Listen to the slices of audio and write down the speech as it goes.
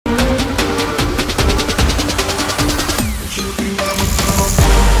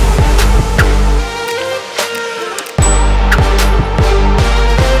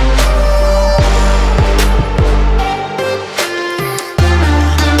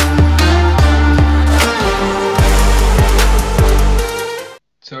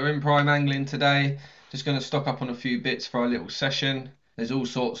prime angling today. Just going to stock up on a few bits for our little session. There's all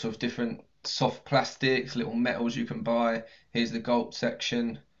sorts of different soft plastics, little metals you can buy. Here's the gulp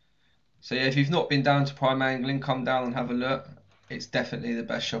section. So yeah, if you've not been down to prime angling, come down and have a look. It's definitely the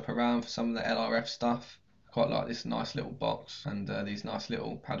best shop around for some of the LRF stuff. I quite like this nice little box and these nice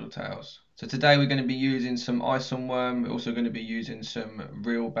little paddle tails. So today we're going to be using some iSome worm. We're also going to be using some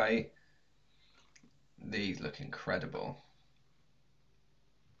reel bait. These look incredible.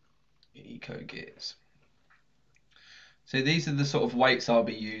 Eco gears. So these are the sort of weights I'll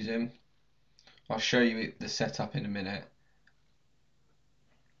be using. I'll show you the setup in a minute.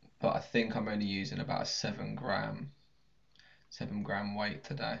 But I think I'm only using about a 7 gram weight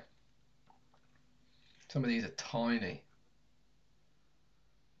today. Some of these are tiny.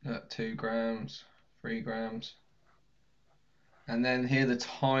 Look, 2 grams, 3 grams. And then here are the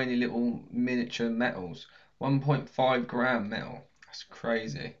tiny little miniature metals. 1.5 gram metal. That's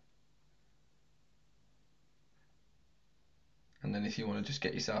crazy. And then if you want to just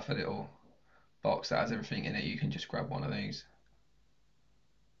get yourself a little box that has everything in it, you can just grab one of these.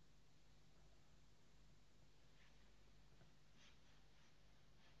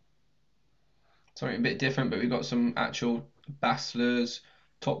 Something a bit different, but we've got some actual bass lures,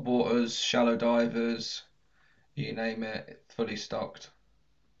 top waters, shallow divers, you name it, fully stocked.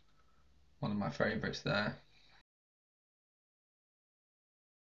 One of my favourites there.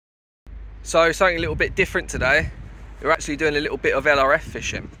 So something a little bit different today. We're actually doing a little bit of LRF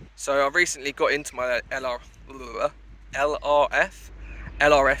fishing. So I recently got into my LRF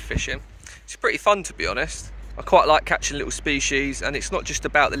fishing. It's pretty fun, to be honest. I quite like catching little species, and it's not just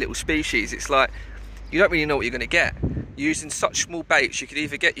about the little species. It's like you don't really know what you're going to get. Using such small baits, you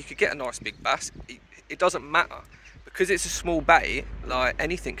could get a nice big bass. It doesn't matter because it's a small bait. Like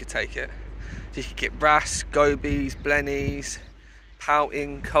anything could take it. So you could get wrasse, gobies, blennies,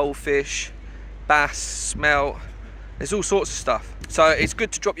 pouting, coalfish, bass, smelt. There's all sorts of stuff. So it's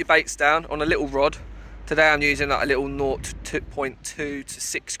good to drop your baits down on a little rod. Today I'm using like a little 0.2 to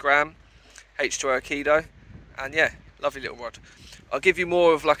 6 gram H2O Keto. And yeah, lovely little rod. I'll give you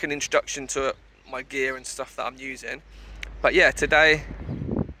more of like an introduction to my gear and stuff that I'm using. But yeah, today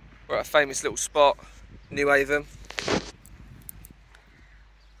we're at a famous little spot, New Haven.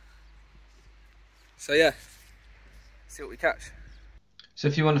 So yeah, see what we catch. So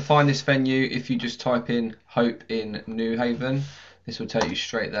if you want to find this venue, if you just type in Hope in New Haven, this will take you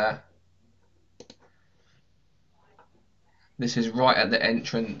straight there. This is right at the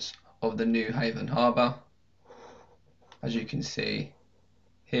entrance of the New Haven Harbour. As you can see,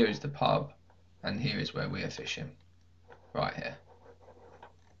 here is the pub and here is where we are fishing, right here.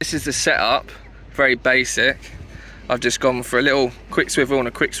 This is the setup, very basic. I've just gone for a little quick swivel and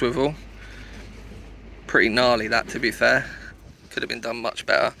a quick swivel. Pretty gnarly that, to be fair. Could have been done much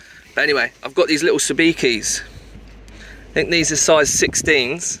better. But anyway, I've got these little sabikis. I think these are size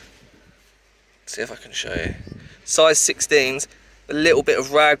 16s. Let's see if I can show you. Size 16s, a little bit of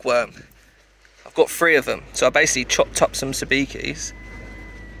ragworm. I've got 3 of them. So I basically chopped up some sabikis.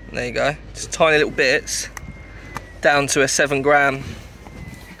 And there you go. Just tiny little bits. Down to a 7 gram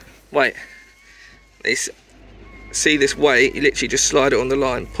weight. See this weight, you literally just slide it on the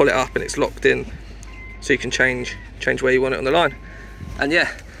line, pull it up and it's locked in. So you can change where you want it on the line. And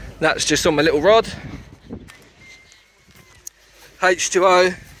yeah, that's just on my little rod.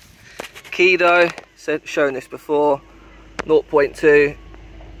 H2O, Keto, shown this before, 0.2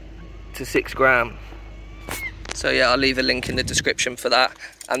 to 6 gram. So yeah, I'll leave a link in the description for that.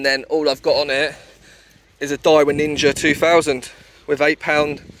 And then all I've got on it is a Daiwa Ninja 2000 with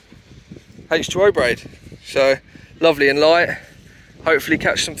 8-pound H2O braid. So lovely and light, hopefully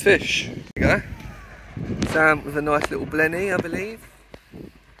catch some fish. There you go. Sam with a nice little blenny, I believe.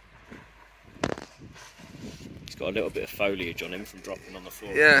 He's got a little bit of foliage on him from dropping on the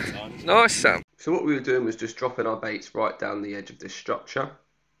floor. Yeah, nice Sam. So what we were doing was just dropping our baits right down the edge of this structure,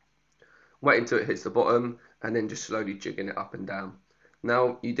 waiting until it hits the bottom, and then just slowly jigging it up and down.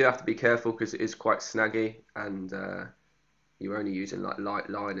 Now you do have to be careful because it is quite snaggy, and you're only using like light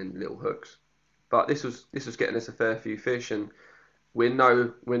line and little hooks. But this was getting us a fair few fish, and we're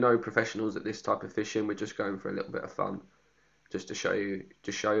no professionals at this type of fishing. We're just going for a little bit of fun, just to show you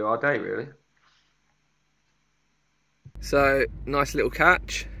our day, really. So nice little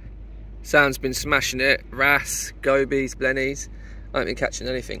catch. Sam's been smashing it. Wrasse, gobies, blennies. I haven't been catching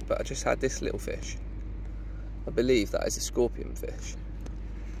anything, but I just had this little fish. I believe that is a scorpion fish.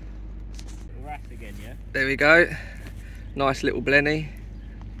 Wrasse again, yeah. There we go. Nice little blenny.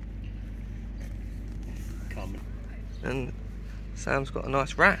 Coming. And Sam's got a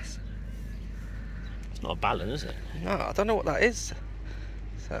nice wrasse. It's not a ballon, is it? No, I don't know what that is.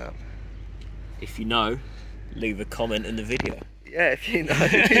 Sam. If you know, leave a comment in the video. Yeah, if you know,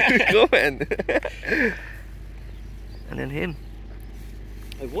 leave a comment. And then him.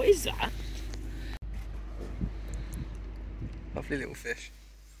 Oh, what is that? Lovely little fish.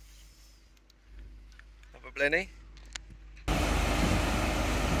 Another blenny.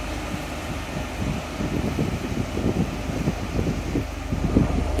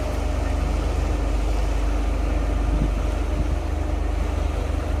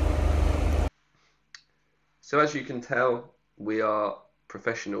 So as you can tell, we are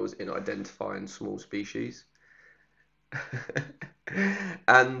professionals in identifying small species.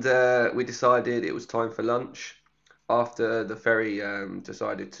 And we decided it was time for lunch. After the ferry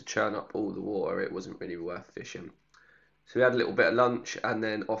decided to churn up all the water, it wasn't really worth fishing. So we had a little bit of lunch and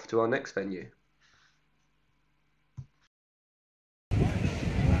then off to our next venue.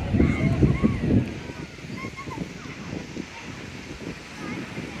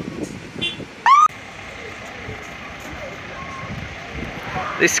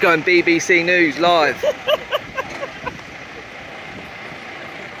 This is going BBC News live.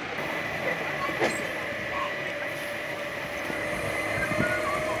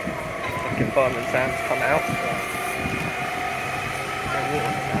 Fucking Fireman Sam's come out.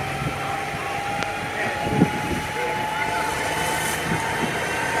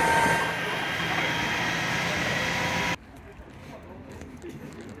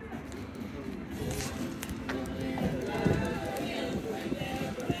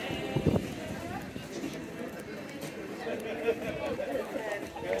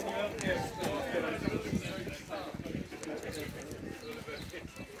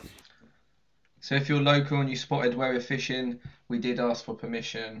 So if you're local and you spotted where we're fishing, we did ask for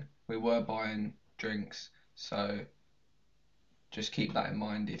permission. We were buying drinks, so just keep that in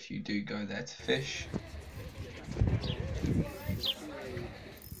mind if you do go there to fish.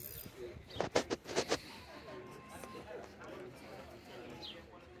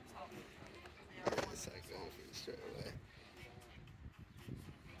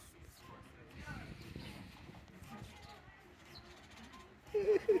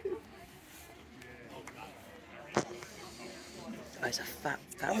 Oh, it's a fat.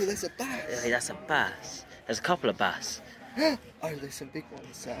 Oh, there's a bass. Yeah, that's a bass. There's a couple of bass. Oh, there's some big ones,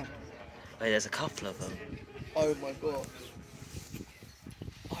 Sam. Wait, there's a couple of them. Oh my god.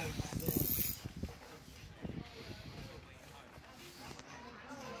 Oh my god.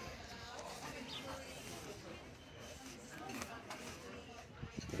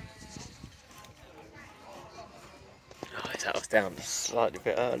 Oh, that was down slightly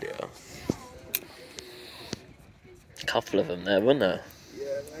bit earlier. A couple of them there, wasn't there? Yeah,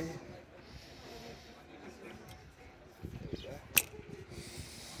 mate.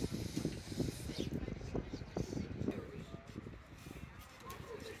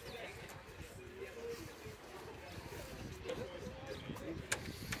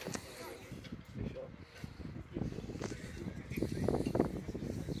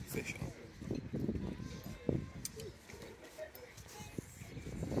 Fish on.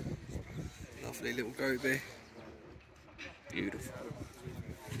 Lovely little goby. Beautiful.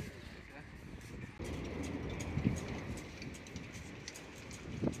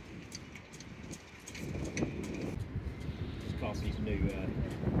 Classie's new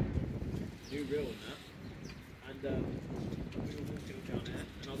reel on that, and we were walking down there,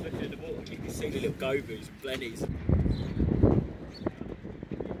 and I was looking at the water, and you could see the little gobies and blennies.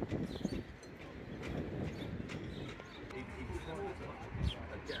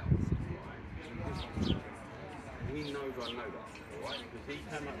 He knows I know that, alright? Because he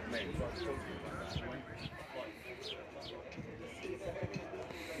came up to me and started talking about that.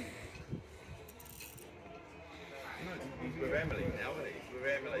 No, he's with Emily now, isn't he? He's with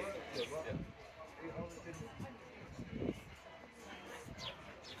Emily.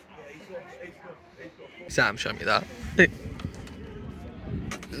 Sam, show me that.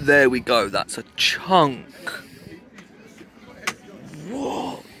 There we go, that's a chunk.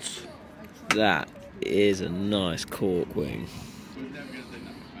 What? That is a nice cork wing.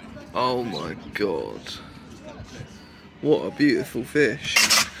 Oh my god. What a beautiful fish.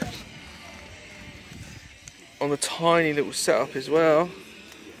 On a tiny little setup as well.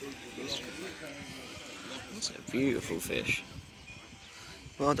 That's a beautiful fish.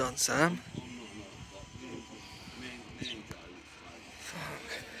 Well done, Sam.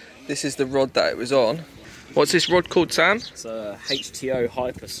 Fuck. This is the rod that it was on. What's this rod called, Sam? It's a HTO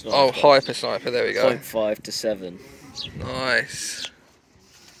Hyper Sniper. Oh, Hyper Sniper, there we go. 0.5 to 7. Nice.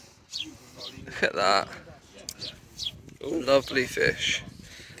 Look at that. Ooh, lovely fish.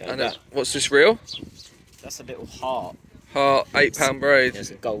 Okay, And what's this reel? that's a little heart. Heart, £8 braid.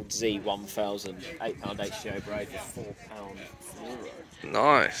 There's a Gold Z 1000, £8 HGO braid for £4 fluoro.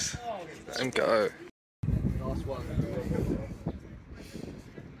 Nice. Let him go. Nice one.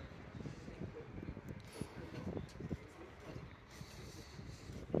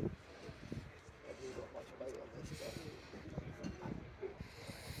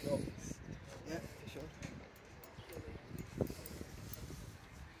 Yeah, for sure.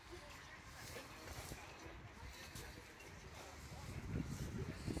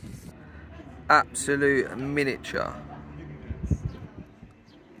 Absolute miniature.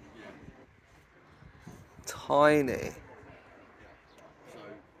 Tiny.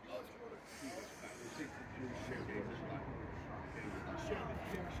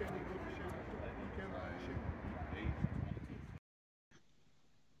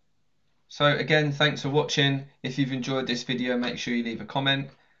 So again, thanks for watching. If you've enjoyed this video, make sure you leave a comment.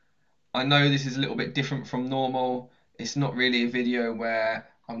 I know this is a little bit different from normal. It's not really a video where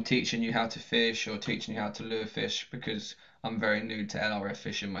I'm teaching you how to fish or teaching you how to lure fish, because I'm very new to LRF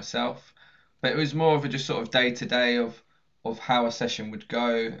fishing myself. But it was more of a just sort of day-to-day of how a session would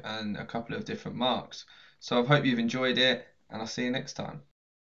go and a couple of different marks. So I hope you've enjoyed it, and I'll see you next time.